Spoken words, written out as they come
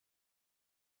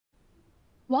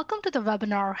Welcome to the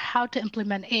webinar, How to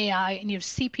Implement AI in Your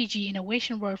CPG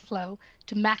Innovation Workflow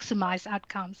to Maximize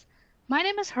Outcomes. My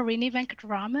name is Harini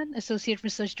Venkataraman, Associate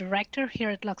Research Director here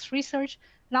at Lux Research,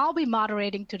 and I'll be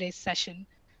moderating today's session.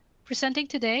 Presenting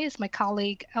today is my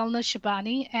colleague, Elna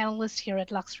Shabani, Analyst here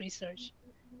at Lux Research.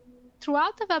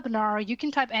 Throughout the webinar, you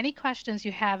can type any questions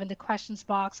you have in the questions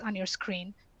box on your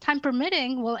screen. Time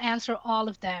permitting, we'll answer all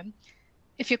of them.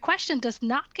 If your question does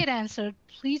not get answered,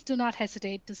 please do not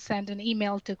hesitate to send an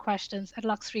email to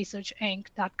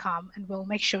questions@luxresearchinc.com and we'll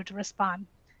make sure to respond.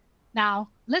 Now,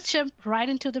 let's jump right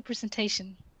into the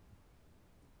presentation.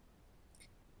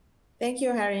 Thank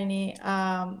you, Harini.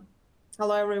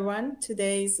 Hello, everyone.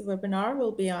 Today's webinar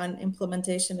will be on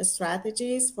implementation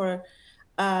strategies for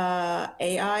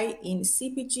AI in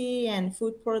CPG and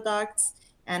food products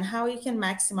and how you can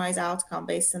maximize outcome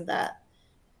based on that.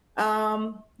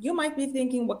 You might be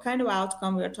thinking what kind of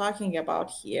outcome we're talking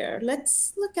about here.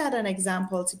 Let's look at an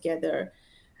example together.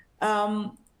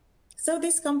 So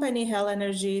this company, Hell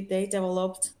Energy, they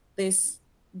developed this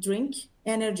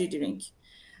energy drink,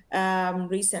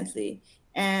 recently.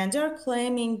 And they're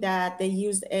claiming that they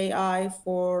used AI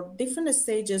for different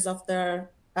stages of their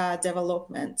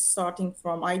development, starting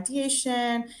from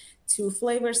ideation to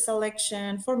flavor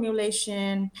selection,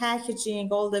 formulation,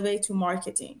 packaging, all the way to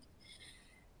marketing.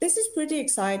 This is pretty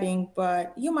exciting,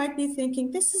 but you might be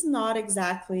thinking this is not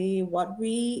exactly what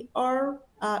we are,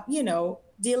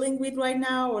 dealing with right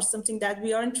now or something that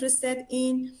we are interested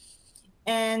in.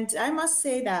 And I must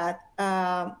say that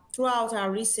throughout our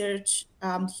research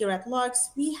here at Lux,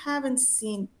 we haven't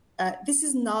seen, this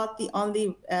is not the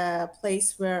only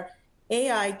place where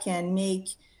AI can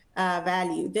make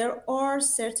value. There are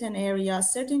certain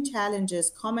areas, certain challenges,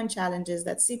 common challenges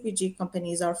that CPG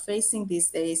companies are facing these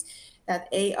days that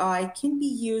AI can be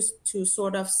used to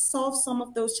sort of solve some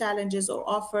of those challenges or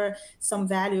offer some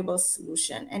valuable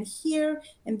solution. And here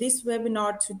in this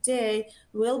webinar today,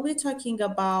 we'll be talking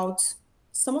about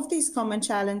some of these common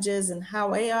challenges and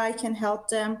how AI can help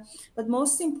them. But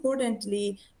most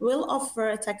importantly, we'll offer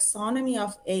a taxonomy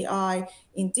of AI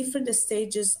in different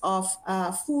stages of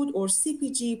food or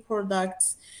CPG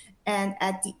products. And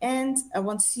at the end,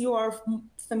 once you are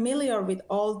familiar with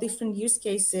all different use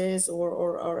cases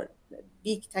or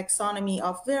big taxonomy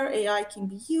of where AI can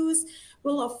be used,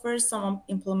 we'll offer some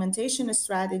implementation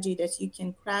strategy that you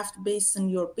can craft based on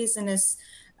your business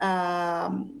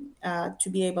to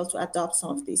be able to adopt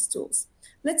some of these tools.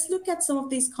 Let's look at some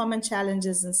of these common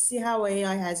challenges and see how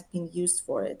AI has been used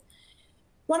for it.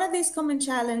 One of these common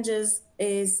challenges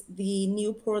is the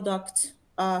new product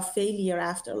failure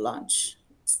after launch.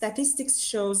 Statistics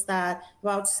shows that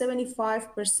about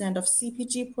 75% of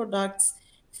CPG products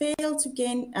fail to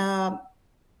gain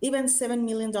even $7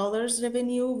 million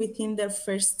revenue within their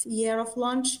first year of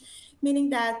launch,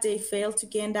 meaning that they fail to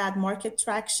gain that market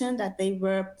traction that they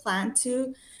were planned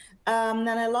to. And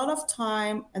a lot of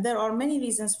time, there are many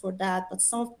reasons for that, but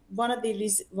one of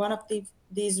these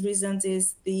reasons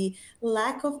is the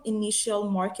lack of initial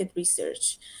market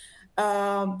research.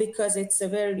 Because it's a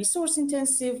very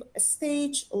resource-intensive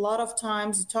stage. A lot of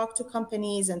times you talk to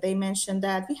companies and they mention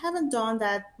that we haven't done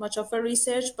that much of a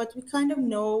research, but we kind of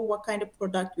know what kind of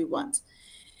product we want.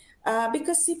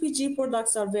 Because CPG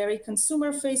products are very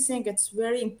consumer-facing, it's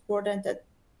very important that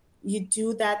you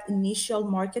do that initial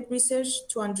market research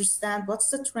to understand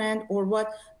what's the trend or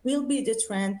what will be the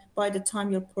trend by the time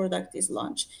your product is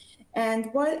launched.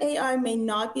 And while AI may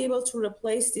not be able to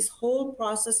replace this whole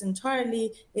process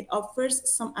entirely, it offers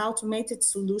some automated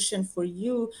solution for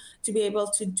you to be able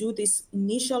to do this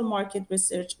initial market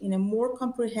research in a more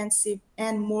comprehensive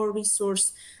and more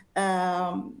resource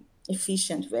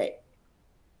efficient way.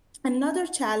 Another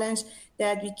challenge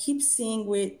that we keep seeing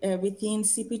within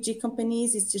CPG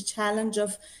companies is the challenge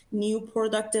of new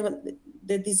product development,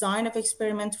 the design of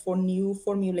experiment for new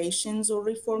formulations or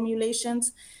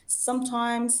reformulations.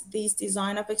 Sometimes these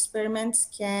design of experiments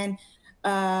can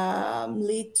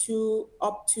lead to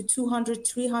up to 200,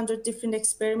 300 different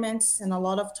experiments. And a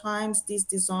lot of times these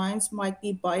designs might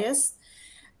be biased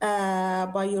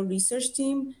by your research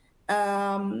team.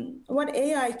 What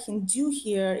AI can do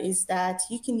here is that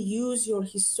you can use your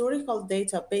historical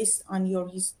data based on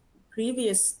your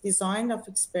previous design of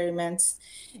experiments.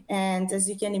 And as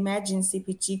you can imagine,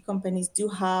 CPG companies do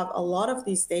have a lot of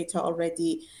this data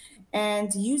already.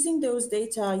 And using those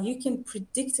data, you can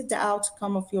predict the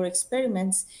outcome of your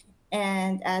experiments.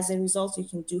 And as a result, you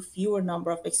can do fewer number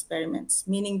of experiments,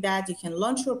 meaning that you can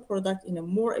launch your product in a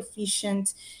more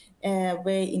efficient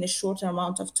way in a shorter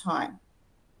amount of time.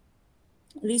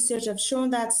 Research have shown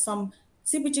that some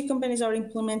CPG companies are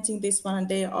implementing this one, and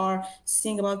they are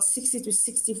seeing about 60 to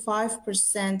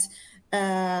 65%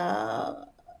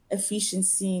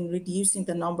 efficiency in reducing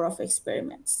the number of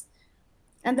experiments.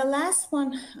 And the last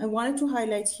one I wanted to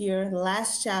highlight here, the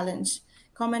last challenge,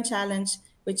 common challenge,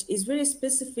 which is very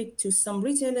specific to some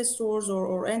retail stores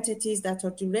or entities that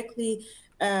are directly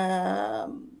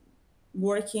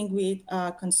working with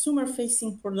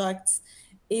consumer-facing products,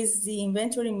 is the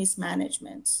inventory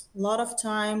mismanagement. A lot of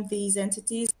time, these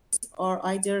entities are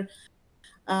either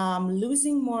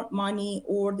losing more money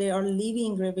or they are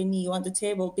leaving revenue on the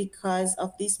table because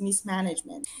of this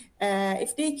mismanagement.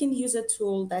 If they can use a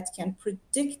tool that can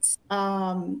predict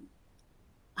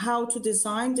how to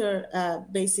design their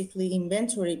basically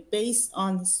inventory based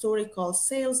on historical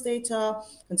sales data,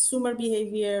 consumer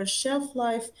behavior, shelf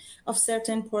life of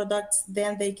certain products,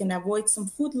 then they can avoid some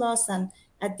food loss and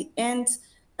at the end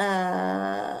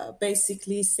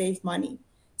basically save money.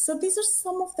 So these are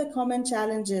some of the common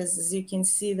challenges. As you can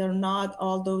see, they're not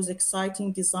all those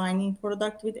exciting designing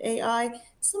product with AI.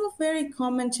 Some of very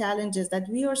common challenges that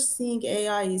we are seeing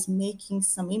AI is making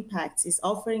some impacts, is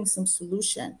offering some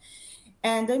solution.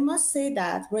 And I must say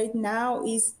that right now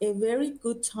is a very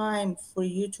good time for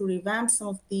you to revamp some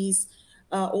of these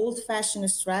old-fashioned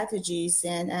strategies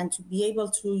and to be able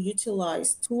to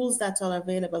utilize tools that are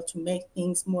available to make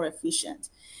things more efficient.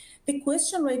 The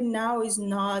question right now is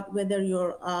not whether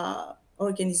your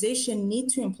organization need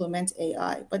to implement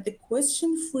AI, but the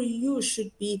question for you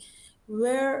should be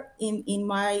where in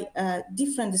my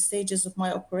different stages of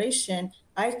my operation,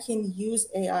 I can use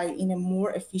AI in a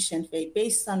more efficient way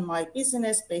based on my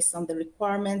business, based on the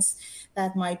requirements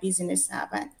that my business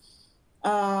have. And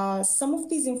some of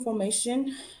these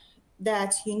information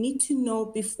that you need to know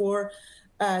before,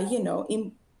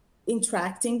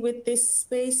 interacting with this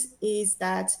space is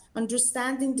that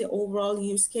understanding the overall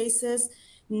use cases,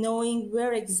 knowing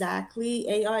where exactly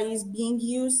AI is being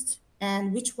used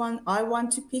and which one I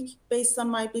want to pick based on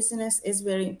my business is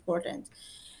very important.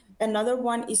 Another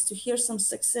one is to hear some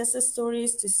success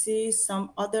stories, to see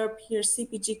some other peer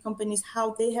CPG companies,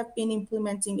 how they have been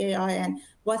implementing AI and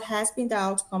what has been the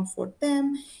outcome for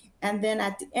them. And then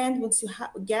at the end, once you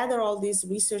gather all this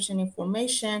research and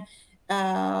information,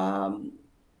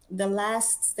 the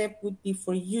last step would be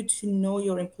for you to know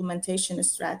your implementation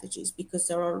strategies, because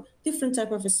there are different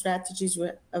type of strategies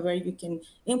where you can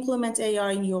implement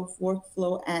AI in your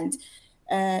workflow. And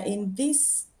in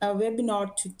this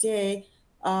webinar today,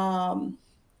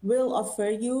 will offer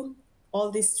you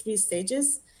all these three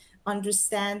stages: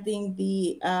 understanding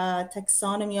the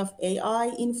taxonomy of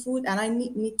AI in food. And I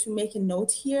need to make a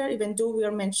note here, even though we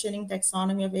are mentioning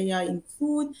taxonomy of AI in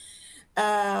food,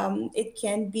 it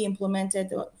can be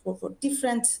implemented for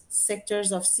different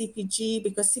sectors of CPG,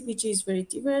 because CPG is very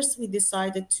diverse. We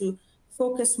decided to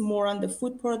focus more on the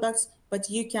food products, but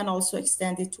you can also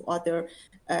extend it to other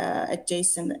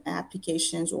adjacent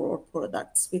applications or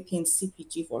products within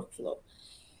CPG workflow.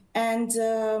 And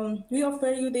we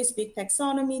offer you this big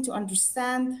taxonomy to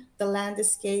understand the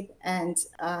landscape and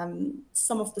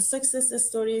some of the success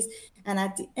stories. And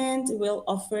at the end, we'll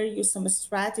offer you some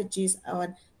strategies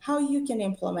on how you can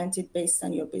implement it based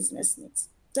on your business needs.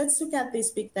 Let's look at this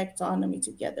big taxonomy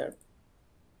together.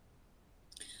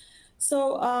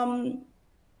 So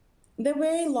the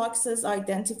way Lux has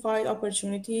identified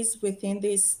opportunities within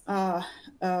this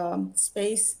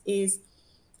space is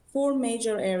four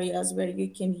major areas where you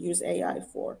can use AI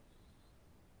for.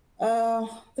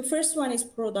 The first one is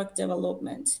product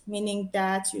development, meaning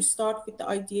that you start with the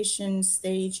ideation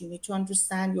stage, you need to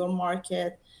understand your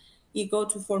market, you go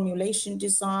to formulation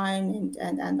design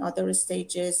and other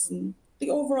stages, and the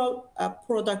overall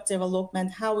product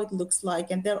development, how it looks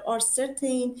like. And there are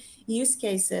certain use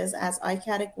cases, as I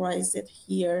categorize it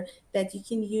here, that you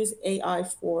can use AI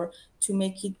for to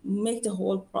make the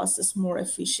whole process more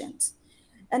efficient.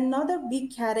 Another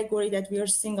big category that we are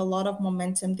seeing a lot of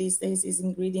momentum these days is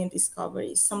ingredient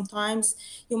discovery. Sometimes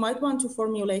you might want to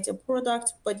formulate a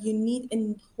product, but you need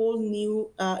a whole new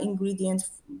ingredient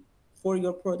for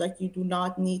your product. You do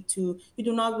not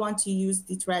want to use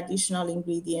the traditional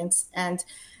ingredients. And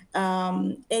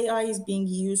AI is being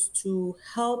used to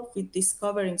help with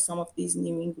discovering some of these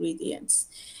new ingredients.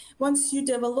 Once you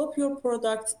develop your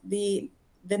product, the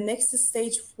next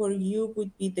stage for you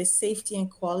would be the safety and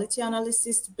quality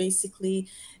analysis to basically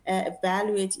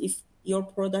evaluate if your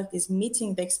product is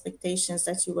meeting the expectations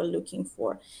that you were looking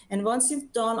for. And once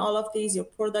you've done all of these, your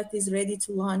product is ready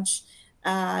to launch.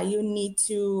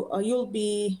 You'll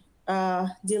be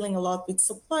dealing a lot with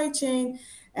supply chain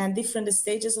and different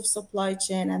stages of supply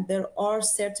chain. And there are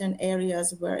certain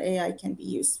areas where AI can be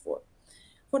used for.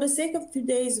 For the sake of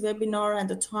today's webinar and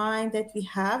the time that we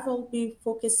have, I'll be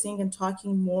focusing and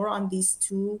talking more on these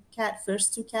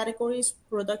first two categories,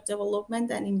 product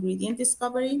development and ingredient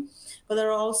discovery. But there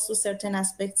are also certain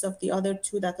aspects of the other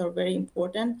two that are very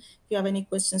important. If you have any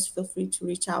questions, feel free to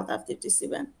reach out after this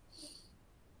event.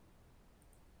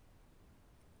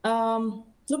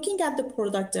 Looking at the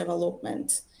product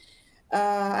development,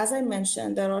 as I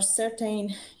mentioned, there are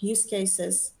certain use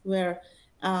cases where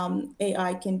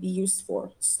AI can be used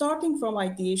for. Starting from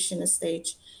ideation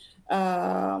stage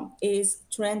is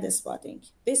trend spotting.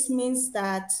 This means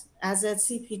that as a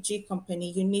CPG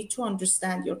company, you need to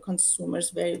understand your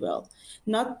consumers very well,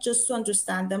 not just to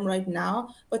understand them right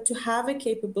now, but to have a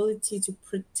capability to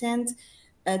predict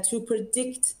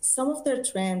some of their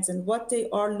trends and what they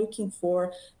are looking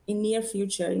for in near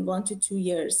future, in 1 to 2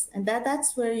 years. And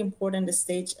that's very important the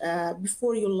stage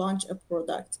before you launch a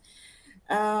product.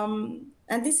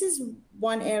 And this is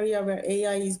one area where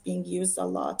AI is being used a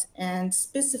lot. And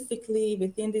specifically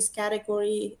within this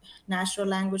category, natural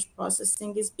language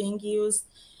processing is being used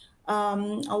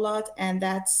a lot. And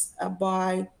that's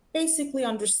by basically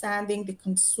understanding the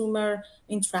consumer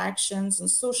interactions on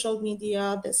social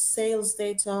media, the sales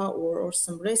data, or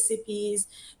some recipes,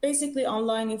 basically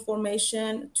online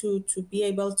information to be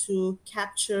able to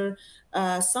capture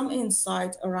some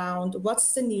insight around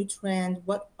what's the new trend,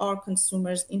 what are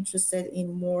consumers interested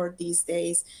in more these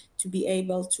days, to be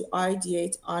able to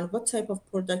ideate on what type of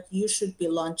product you should be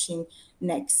launching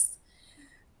next.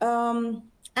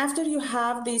 After you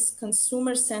have this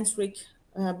consumer-centric,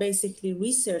 basically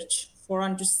research for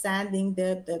understanding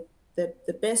the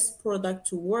best product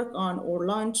to work on or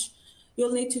launch,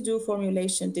 you'll need to do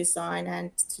formulation design.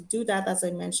 And to do that, as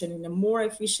I mentioned, in a more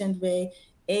efficient way,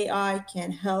 AI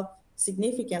can help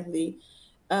significantly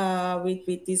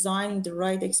with designing the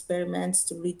right experiments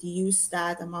to reduce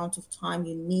that amount of time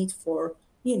you need for,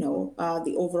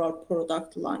 the overall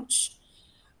product launch.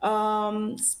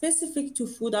 Specific to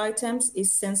food items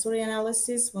is sensory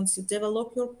analysis. Once you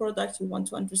develop your product, you want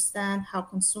to understand how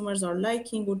consumers are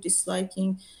liking or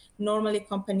disliking. Normally,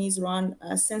 companies run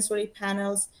sensory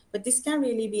panels, but this can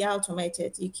really be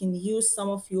automated. You can use some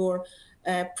of your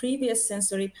previous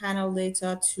sensory panel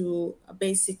data to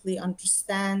basically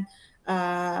understand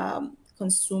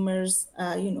consumers'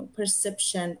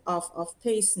 perception of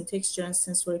taste and texture and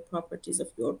sensory properties of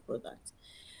your product.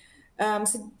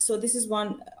 So this is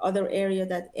one other area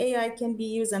that AI can be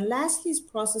used. And lastly is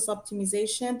process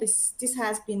optimization. This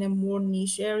has been a more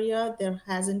niche area. There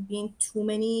hasn't been too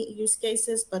many use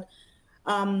cases, but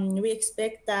we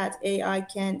expect that AI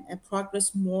can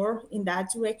progress more in that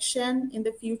direction in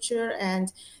the future.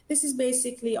 And this is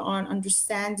basically on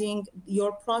understanding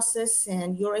your process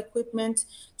and your equipment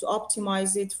to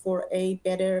optimize it for a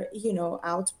better,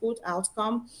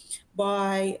 outcome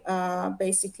by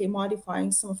basically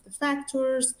modifying some of the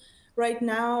factors. Right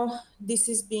now, this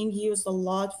is being used a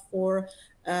lot for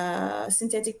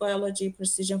synthetic biology,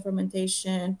 precision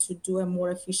fermentation, to do a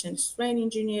more efficient strain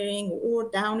engineering or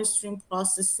downstream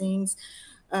processings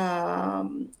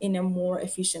in a more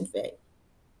efficient way.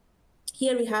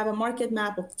 Here we have a market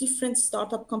map of different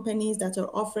startup companies that are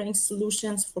offering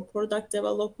solutions for product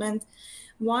development.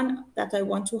 One that I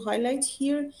want to highlight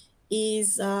here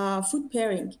is Food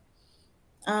Pairing.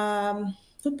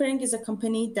 Food Pairing is a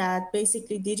company that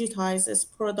basically digitizes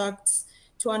products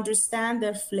to understand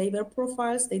their flavor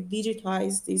profiles. They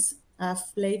digitize this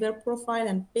flavor profile,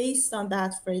 and based on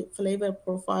that flavor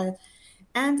profile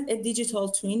and a digital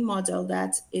twin model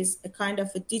that is a kind of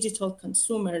a digital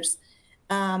consumers,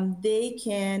 they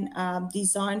can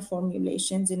design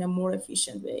formulations in a more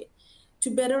efficient way. To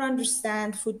better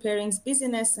understand Food Pairing's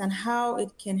business and how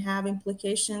it can have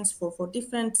implications for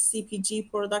different CPG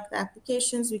product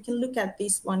applications, we can look at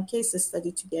this one case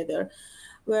study together,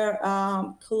 where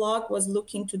Kellogg was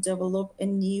looking to develop a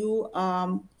new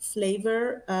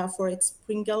flavor for its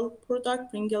Pringles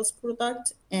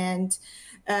product, and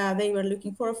they were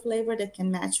looking for a flavor that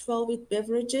can match well with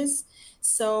beverages.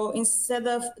 So instead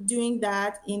of doing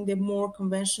that in the more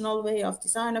conventional way of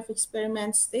design of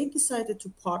experiments, they decided to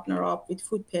partner up with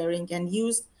Food Pairing and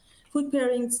use Food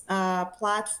Pairing's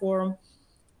platform.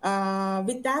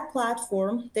 With that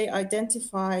platform, they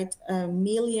identified 1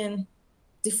 million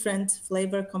different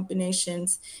flavor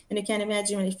combinations. And you can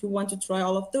imagine if you want to try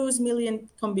all of those 1 million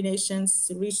combinations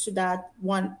to reach to that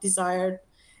one desired,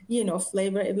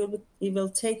 flavor, it will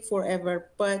take forever.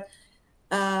 But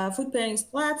Food Pairing's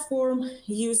platform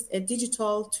used a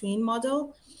digital twin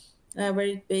model where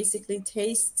it basically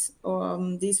tastes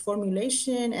this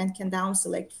formulation and can down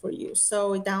select for you.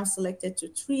 So it down selected to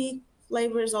 3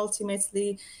 flavors ultimately.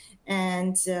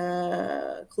 And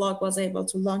Clock was able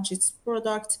to launch its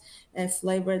product, a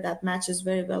flavor that matches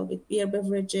very well with beer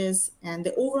beverages. And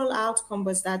the overall outcome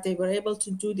was that they were able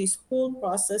to do this whole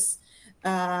process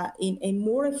in a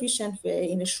more efficient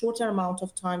way in a shorter amount of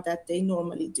time that they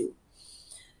normally do.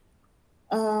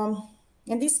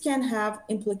 And this can have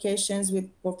implications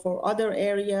for other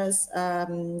areas.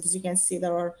 As you can see,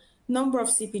 there are a number of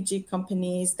CPG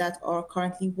companies that are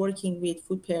currently working with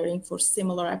food pairing for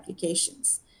similar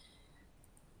applications.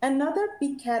 Another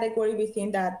big category within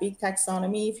that big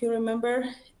taxonomy, if you remember,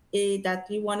 that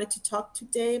we wanted to talk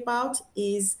today about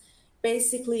is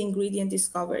basically ingredient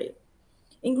discovery.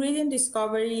 Ingredient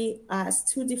discovery has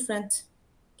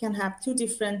can have two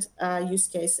different use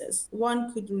cases.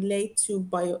 One could relate to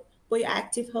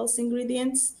bioactive health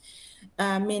ingredients,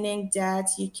 meaning that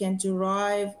you can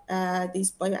derive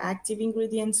these bioactive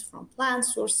ingredients from plant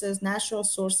sources, natural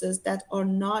sources that are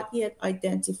not yet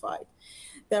identified.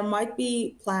 There might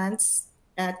be plants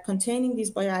containing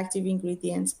these bioactive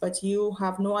ingredients, but you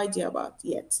have no idea about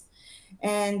yet.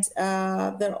 And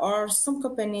there are some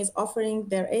companies offering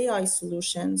their AI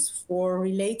solutions for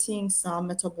relating some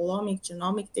metabolomic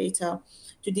genomic data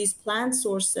to these plant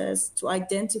sources to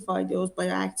identify those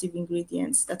bioactive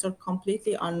ingredients that are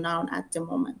completely unknown at the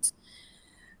moment.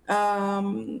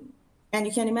 And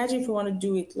you can imagine if you want to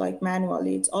do it like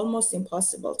manually, it's almost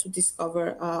impossible to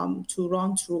discover, to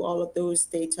run through all of those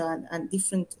data and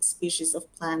different species of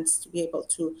plants to be able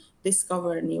to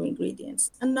discover new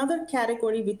ingredients. Another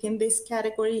category within this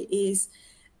category is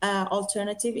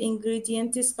alternative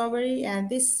ingredient discovery. And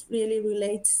this really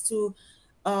relates to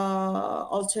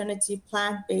alternative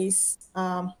plant-based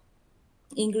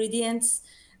ingredients.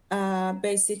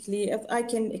 Basically, if I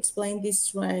can explain this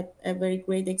through a very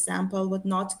great example, what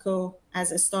Notco,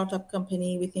 as a startup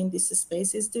company within this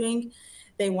space, is doing.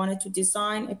 They wanted to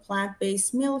design a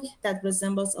plant-based milk that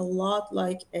resembles a lot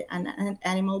like an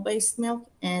animal-based milk,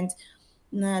 and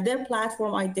their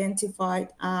platform identified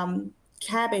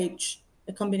cabbage,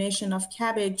 a combination of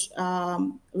cabbage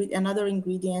with another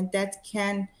ingredient that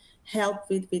can help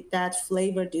with that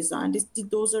flavor design.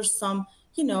 Those are some,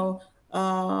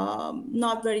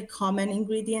 not very common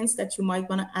ingredients that you might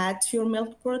want to add to your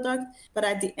milk product, but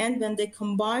at the end, when they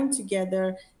combine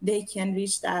together, they can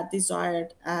reach that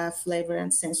desired flavor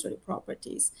and sensory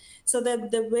properties. So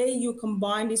the way you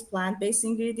combine these plant-based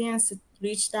ingredients to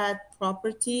reach that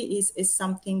property is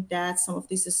something that some of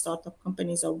these startup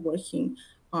companies are working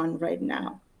on right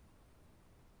now.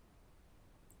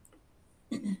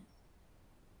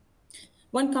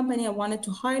 One company I wanted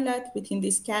to highlight within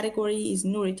this category is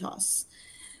Nuritas.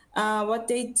 What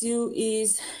they do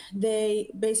is they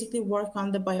basically work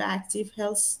on the bioactive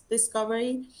health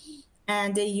discovery,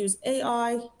 and they use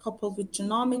AI coupled with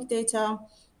genomic data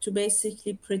to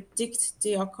basically predict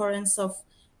the occurrence of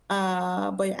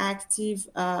bioactive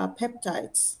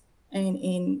peptides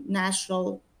in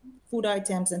natural food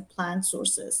items and plant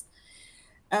sources.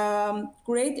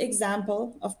 Great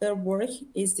example of their work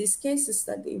is this case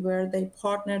study where they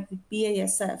partnered with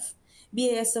BASF.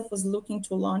 BASF was looking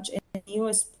to launch a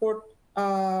new sport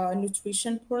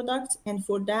nutrition product, and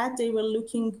for that they were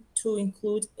looking to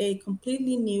include a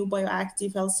completely new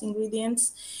bioactive health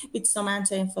ingredients with some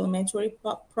anti-inflammatory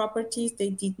properties.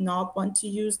 They did not want to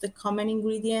use the common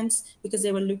ingredients because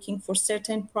they were looking for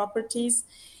certain properties,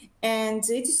 and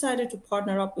they decided to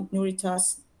partner up with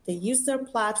Nuritas. They used their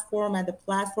platform, and the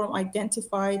platform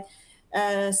identified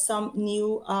some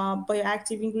new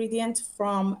bioactive ingredient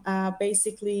from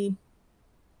basically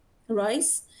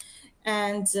rice.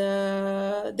 And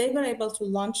they were able to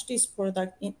launch this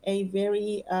product in a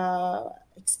very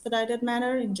expedited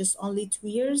manner in just only 2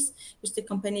 years, which the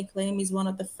company claim is one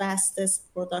of the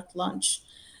fastest product launch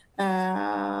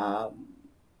by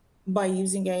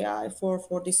using AI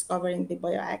for discovering the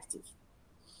bioactive.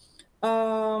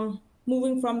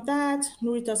 Moving from that,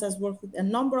 Nuritas has worked with a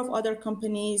number of other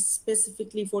companies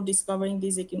specifically for discovering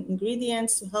these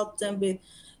ingredients to help them with,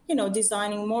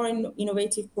 designing more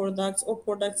innovative products or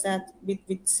products that with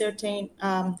certain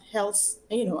health,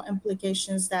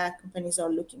 implications that companies are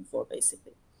looking for,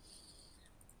 basically.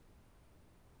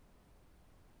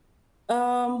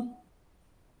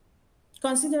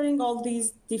 Considering all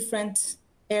these different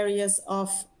areas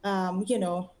of,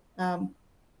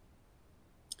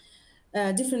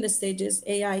 different stages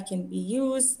AI can be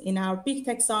used in our big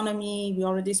taxonomy. We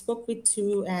already spoke with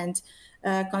two, and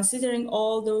considering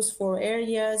all those 4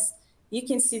 areas, you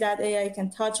can see that AI can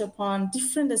touch upon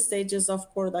different stages of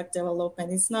product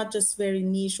development. It's not just very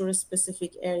niche or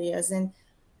specific areas. And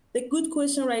the good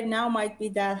question right now might be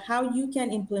that how you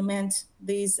can implement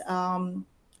these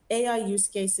AI use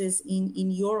cases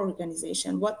in your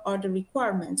organization. What are the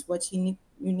requirements? What you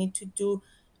need to do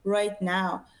right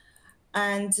now?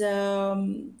 And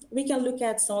we can look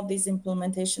at some of these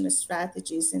implementation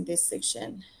strategies in this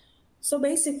section. So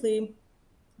basically,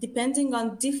 depending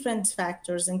on different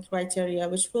factors and criteria,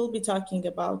 which we'll be talking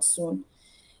about soon,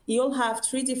 you'll have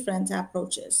three different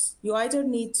approaches. You either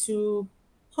need to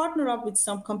partner up with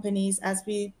some companies, as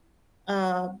we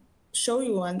uh, show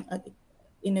you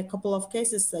in a couple of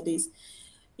case studies.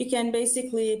 You can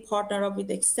basically partner up with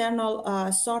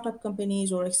external startup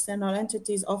companies or external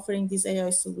entities offering these AI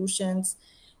solutions,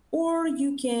 or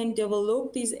you can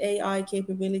develop these AI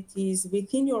capabilities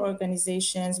within your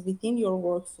organizations, within your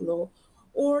workflow,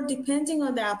 or depending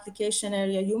on the application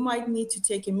area, you might need to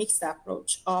take a mixed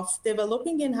approach of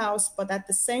developing in-house, but at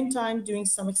the same time doing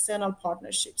some external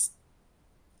partnerships.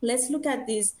 Let's look at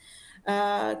these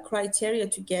criteria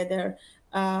together.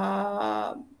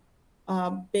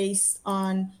 Based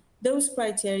on those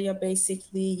criteria,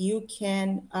 basically, you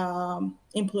can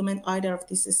implement either of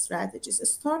these strategies.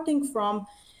 Starting from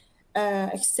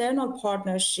external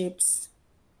partnerships,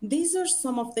 these are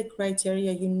some of the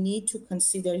criteria you need to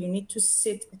consider. You need to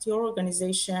sit at your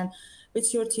organization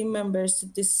with your team members to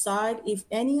decide if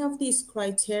any of these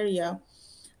criteria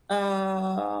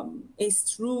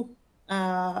is true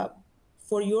uh,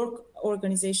 for your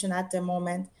organization at the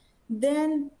moment.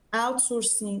 Then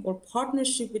outsourcing or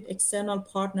partnership with external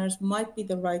partners might be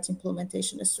the right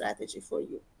implementation strategy for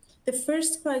you. The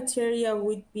first criteria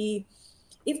would be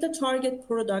if the target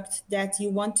product that you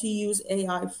want to use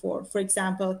AI for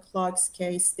example, Clog's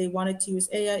case, they wanted to use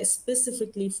AI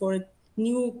specifically for a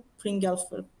new Pringle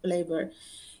flavor,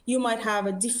 you might have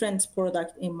a different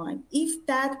product in mind. If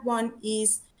that one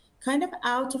is kind of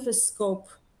out of a scope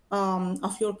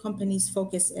of your company's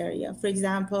focus area, for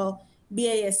example,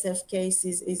 BASF case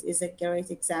is a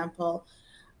great example.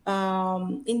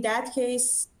 In that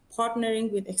case,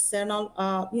 partnering with external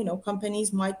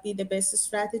companies might be the best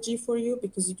strategy for you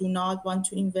because you do not want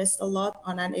to invest a lot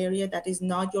on an area that is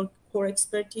not your core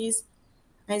expertise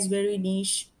and is very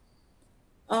niche.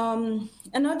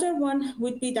 Another one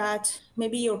would be that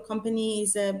maybe your company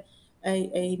is a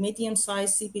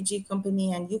medium-sized CPG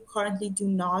company and you currently do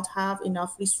not have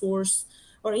enough resource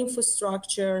or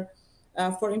infrastructure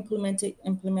for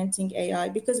implementing AI.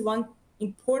 Because one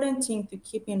important thing to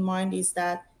keep in mind is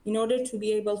that in order to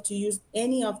be able to use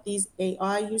any of these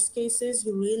AI use cases,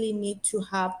 you really need to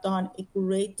have done a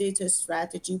great data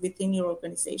strategy within your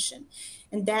organization.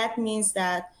 And that means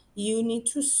that you need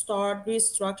to start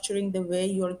restructuring the way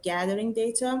you're gathering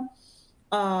data.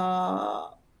 Uh,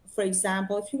 for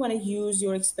example, if you want to use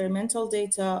your experimental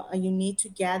data, you need to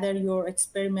gather your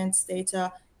experiments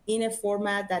data in a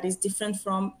format that is different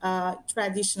from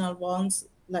traditional ones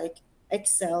like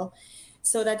Excel,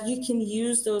 so that you can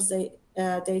use those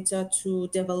data to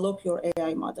develop your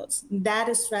AI models.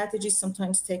 That strategy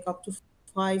sometimes take up to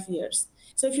 5 years.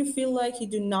 So if you feel like you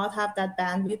do not have that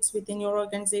bandwidth within your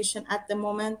organization at the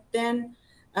moment, then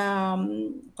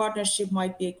partnership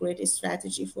might be a great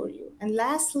strategy for you. And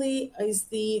lastly is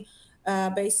the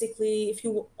basically, if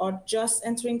you are just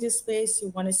entering this space, you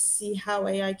want to see how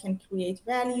AI can create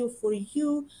value for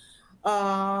you.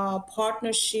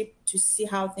 Partnership to see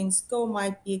how things go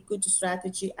might be a good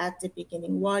strategy at the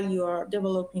beginning while you are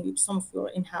developing some of your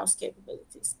in-house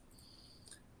capabilities.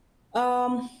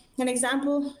 An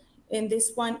example in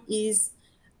this one is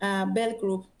Bell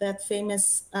Group, that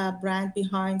famous brand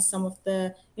behind some of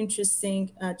the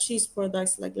interesting cheese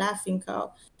products like Laughing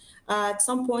Cow. At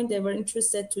some point, they were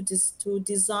interested to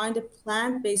design a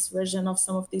plant-based version of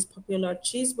some of these popular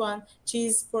cheese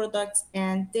products,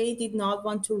 and they did not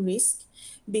want to risk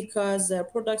because their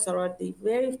products are already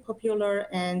very popular,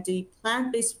 and the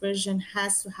plant-based version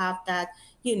has to have that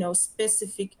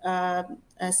specific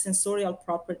sensorial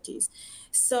properties.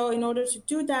 So in order to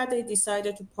do that, they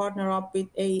decided to partner up with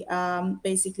a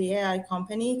basically AI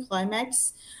company,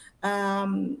 Climax.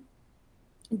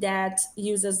 That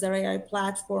uses their AI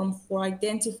platform for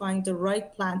identifying the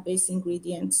right plant-based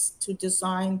ingredients to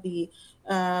design the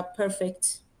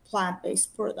perfect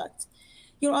plant-based product.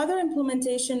 Your other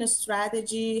implementation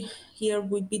strategy here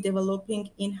would be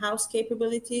developing in-house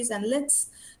capabilities, and let's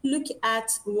look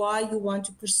at why you want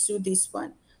to pursue this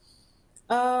one.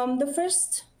 The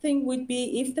first thing would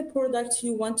be if the product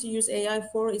you want to use AI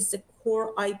for is the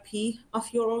core IP of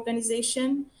your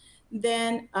organization,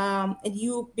 then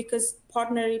because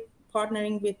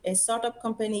partnering with a startup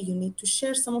company, you need to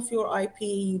share some of your IP,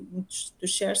 you need to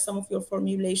share some of your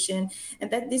formulation, and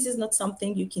that this is not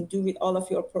something you can do with all of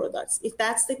your products. If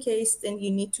that's the case, then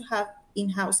you need to have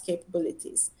in-house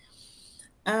capabilities.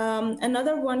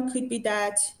 Another one could be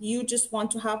that you just want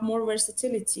to have more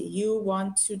versatility. You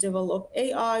want to develop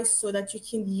AI so that you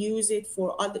can use it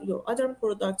for your other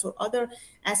products or other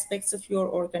aspects of your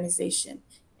organization.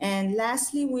 And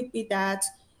lastly would be that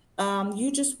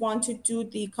you just want to do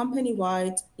the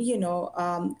company-wide,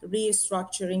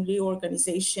 restructuring,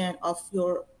 reorganization of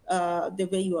your the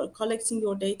way you are collecting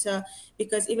your data,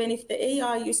 because even if the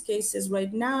AI use cases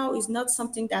right now is not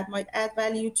something that might add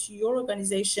value to your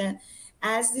organization,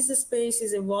 as this space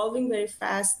is evolving very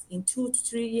fast, in 2 to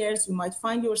 3 years, you might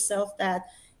find yourself that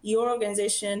your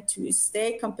organization to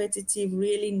stay competitive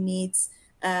really needs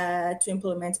to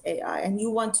implement AI. And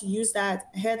you want to use that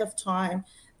ahead of time,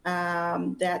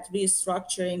 that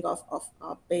restructuring of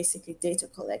basically data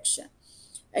collection.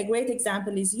 A great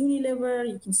example is Unilever.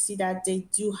 You can see that they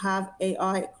do have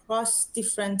AI across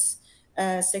different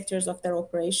sectors of their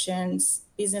operations,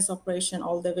 business operation,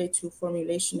 all the way to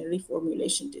formulation and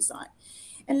reformulation design.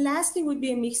 And lastly would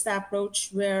be a mixed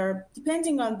approach where,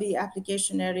 depending on the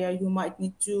application area, you might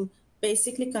need to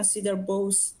basically consider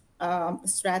both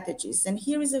strategies. And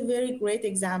here is a very great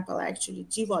example, actually,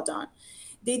 Givaudan.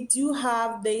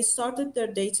 They started their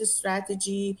data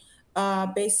strategy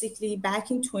basically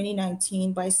back in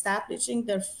 2019 by establishing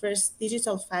their first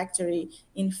digital factory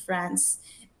in France.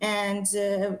 And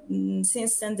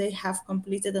since then, they have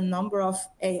completed a number of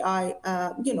AI,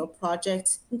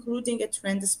 projects, including a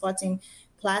trend spotting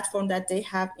platform that they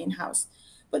have in-house.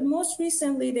 But most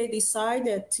recently, they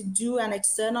decided to do an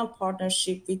external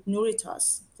partnership with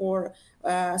Nuritas for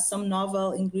some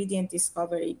novel ingredient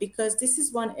discovery, because this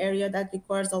is one area that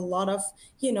requires a lot of,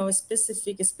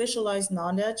 specific, specialized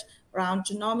knowledge around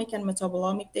genomic and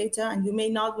metabolomic data, and you may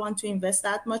not want to invest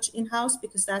that much in-house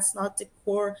because that's not the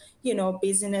core,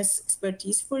 business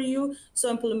expertise for you.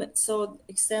 So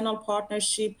external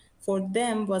partnership for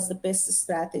them was the best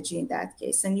strategy in that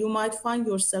case. And you might find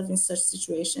yourself in such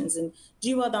situations. And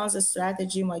Givaudan's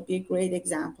strategy might be a great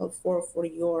example for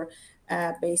your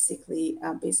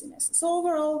business. So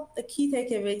overall, the key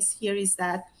takeaways here is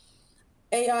that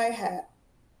AI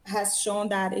has shown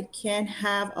that it can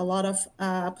have a lot of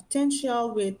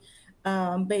potential with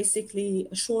basically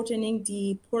shortening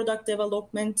the product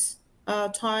development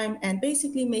time and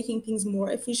basically making things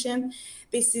more efficient.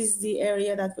 This is the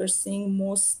area that we're seeing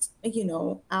most,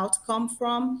 outcome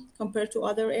from compared to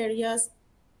other areas.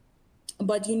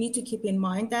 But you need to keep in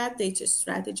mind that data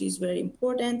strategy is very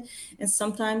important, and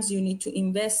sometimes you need to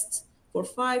invest for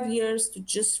 5 years to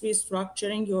just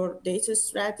restructuring your data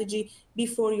strategy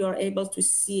before you're able to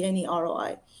see any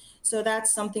ROI. So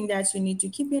that's something that you need to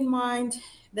keep in mind.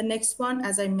 The next one,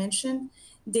 as I mentioned,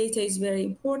 data is very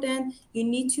important. You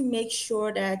need to make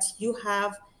sure that you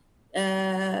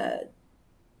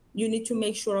need to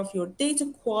make sure of your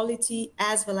data quality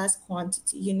as well as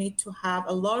quantity. You need to have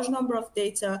a large number of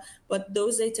data, but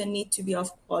those data need to be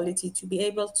of quality to be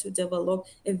able to develop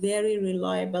a very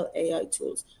reliable AI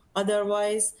tools.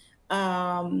 Otherwise,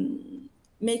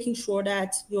 making sure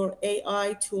that your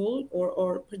AI tool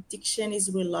or prediction is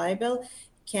reliable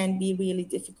can be really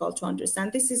difficult to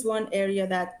understand. This is one area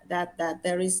that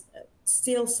there is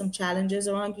still some challenges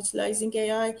around utilizing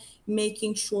AI.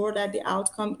 Making sure that the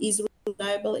outcome is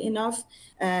reliable enough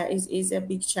is a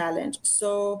big challenge.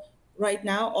 So right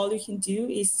now, all you can do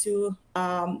is to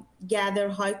gather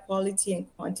high quality and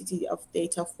quantity of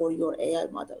data for your AI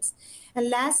models. And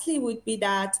lastly would be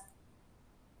that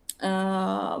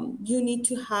you need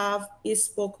to have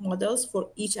bespoke models for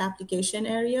each application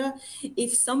area.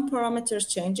 If some parameters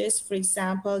changes, for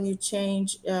example, you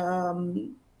change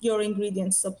your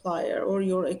ingredient supplier or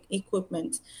your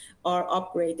equipment are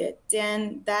upgraded,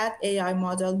 then that AI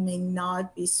model may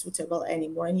not be suitable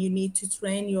anymore, and you need to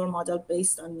train your model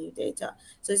based on new data.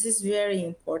 So this is very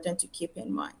important to keep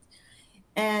in mind.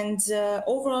 And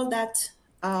overall, that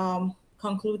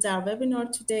concludes our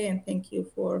webinar today, and thank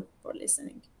you for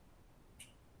listening.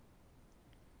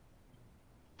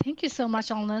 Thank you so much,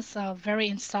 Alnus. A very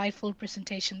insightful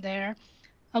presentation there.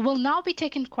 I will now be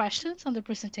taking questions on the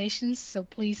presentations, so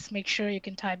please make sure you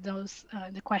can type those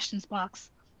in the questions box.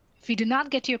 If you do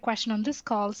not get to your question on this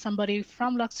call, somebody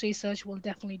from Lux Research will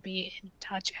definitely be in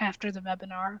touch after the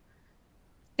webinar.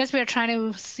 As we're trying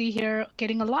to see here,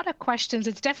 getting a lot of questions.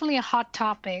 It's definitely a hot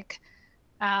topic.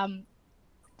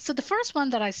 So the first one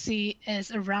that I see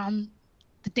is around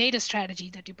the data strategy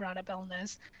that you brought up,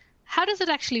 Elness. How does it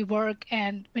actually work?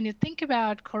 And when you think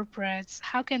about corporates,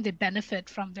 how can they benefit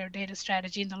from their data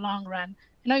strategy in the long run?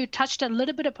 I know you touched a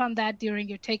little bit upon that during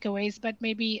your takeaways, but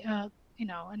maybe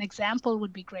an example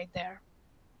would be great there.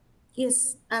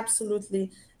 Yes,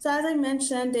 absolutely. So as I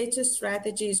mentioned, data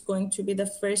strategy is going to be the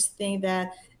first thing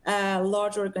that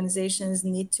large organizations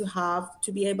need to have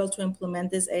to be able to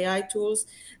implement these AI tools.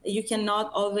 You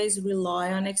cannot always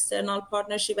rely on external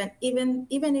partnership, and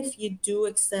even if you do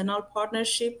external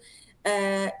partnership,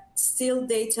 still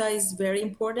data is very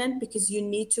important because you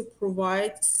need to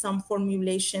provide some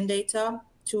formulation data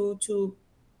to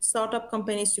startup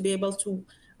companies to be able to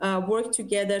work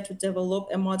together to develop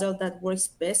a model that works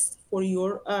best for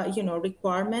your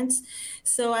requirements.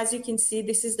 So as you can see,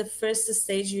 this is the first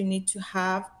stage you need to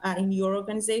have in your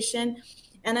organization.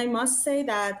 And I must say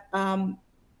that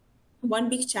one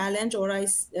big challenge or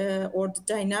the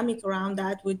dynamic around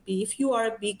that would be, if you are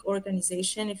a big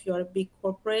organization, if you are a big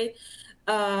corporate,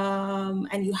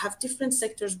 and you have different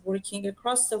sectors working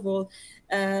across the world,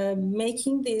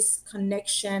 making this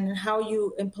connection and how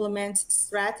you implement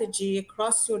strategy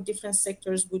across your different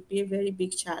sectors would be a very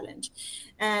big challenge.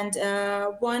 And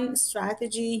one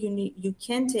strategy you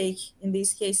can take in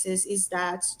these cases is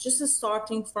that just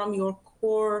starting from your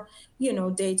core,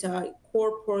 data,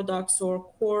 core products or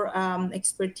core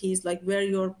expertise, like where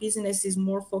your business is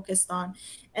more focused on.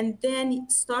 And then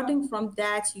starting from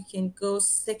that, you can go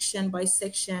section by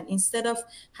section. Instead of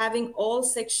having all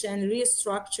section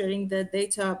restructuring the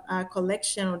data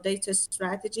collection or data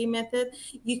strategy method,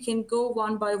 you can go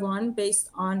one by one based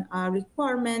on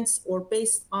requirements or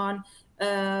based on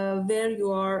where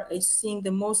you are seeing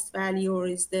the most value or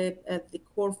is the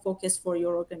core focus for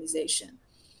your organization.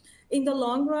 In the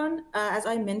long run, as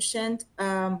I mentioned,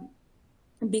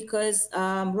 because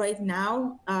right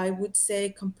now, I would say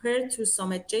compared to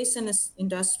some adjacent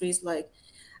industries like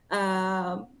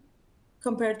uh,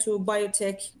 compared to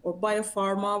biotech or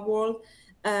biopharma world,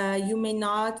 you may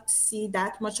not see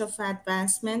that much of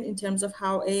advancement in terms of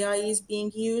how AI is being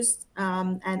used.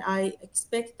 And I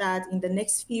expect that in the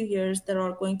next few years, there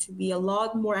are going to be a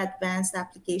lot more advanced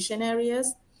application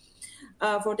areas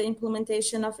for the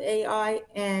implementation of AI.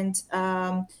 And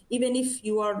even if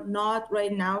you are not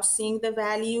right now seeing the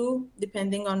value,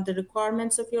 depending on the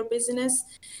requirements of your business,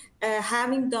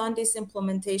 having done this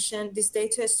implementation, this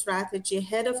data strategy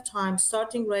ahead of time,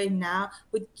 starting right now,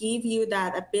 would give you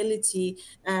that ability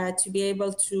to be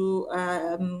able to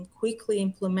quickly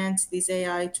implement these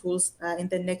AI tools in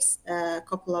the next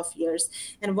couple of years.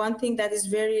 And one thing that is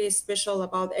very special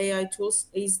about AI tools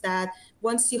is that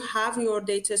once you have your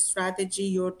data strategy,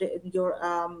 your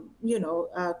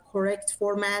correct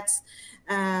formats,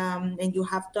 and you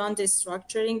have done this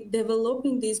structuring,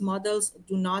 developing these models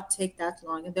do not take that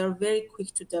long, and they're very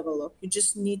quick to develop. You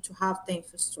just need to have the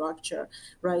infrastructure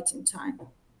right in time.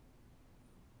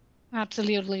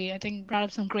 Absolutely. I think brought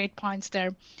up some great points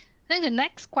there. I think the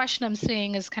next question I'm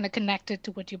seeing is kind of connected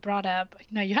to what you brought up.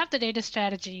 You have the data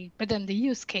strategy, but then the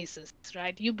use cases,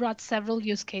 right? You brought several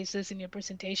use cases in your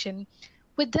presentation.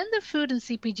 Within the food and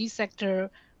CPG sector,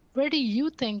 where do you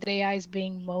think that AI is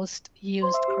being most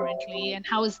used currently, and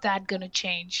how is that going to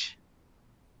change?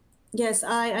 Yes,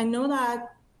 I know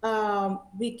that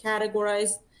we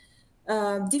categorize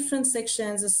different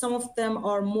sections. Some of them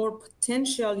are more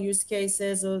potential use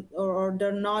cases, or there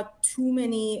are not too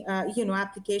many,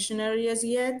 application areas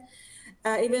yet.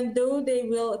 Even though they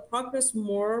will progress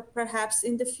more perhaps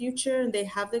in the future and they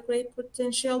have the great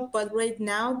potential, but right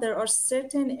now there are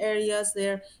certain areas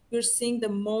there you're seeing the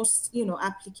most,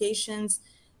 applications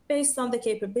based on the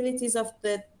capabilities of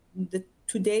the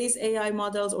today's AI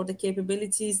models, or the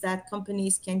capabilities that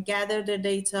companies can gather their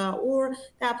data, or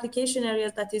the application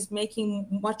areas that is making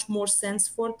much more sense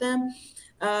for them.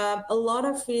 A lot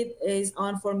of it is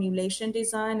on formulation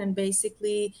design, and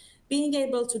basically being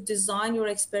able to design your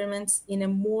experiments in a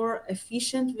more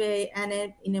efficient way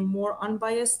and in a more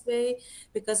unbiased way,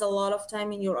 because a lot of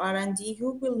time in your R&D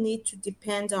you will need to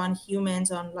depend on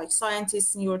humans, on like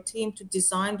scientists in your team, to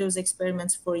design those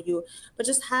experiments for you. But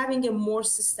just having a more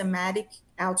systematic,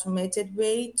 automated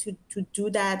way to do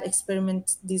that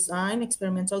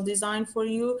experimental design for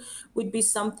you, would be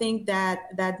something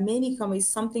that many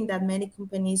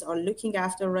companies are looking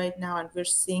after right now, and we're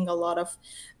seeing a lot of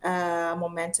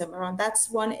momentum around. That's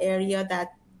one area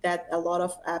that a lot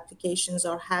of applications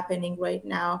are happening right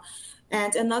now.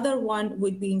 And another one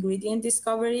would be ingredient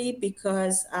discovery,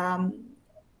 because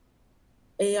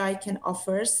AI can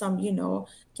offer some,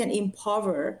 can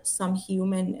empower some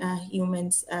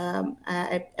humans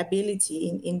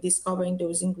ability in discovering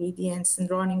those ingredients, and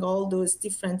running all those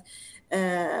different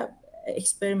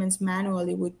experiments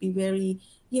manually would be very,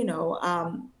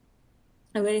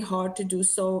 very hard to do.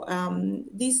 So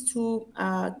these two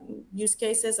use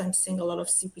cases, I'm seeing a lot of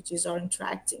CPGs are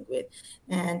interacting with,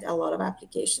 and a lot of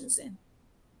applications in.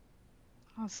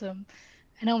 Awesome.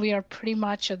 I know we are pretty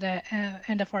much at the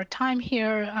end of our time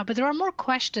here, but there are more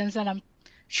questions, and I'm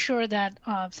sure that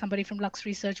somebody from Lux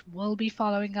Research will be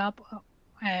following up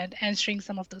and answering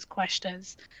some of those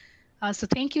questions. So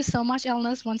thank you so much,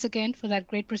 Elnas, once again for that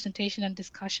great presentation and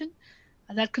discussion.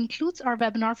 That concludes our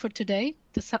webinar for today.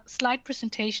 The slide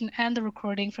presentation and the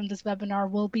recording from this webinar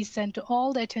will be sent to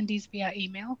all the attendees via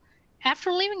email.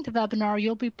 After leaving the webinar,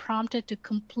 you'll be prompted to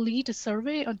complete a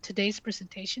survey on today's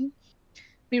presentation.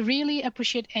 We really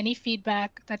appreciate any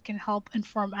feedback that can help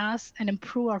inform us and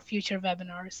improve our future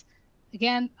webinars.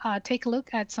 Again, take a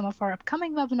look at some of our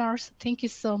upcoming webinars. Thank you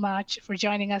so much for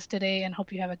joining us today and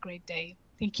hope you have a great day.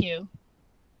 Thank you.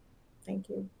 Thank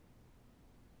you.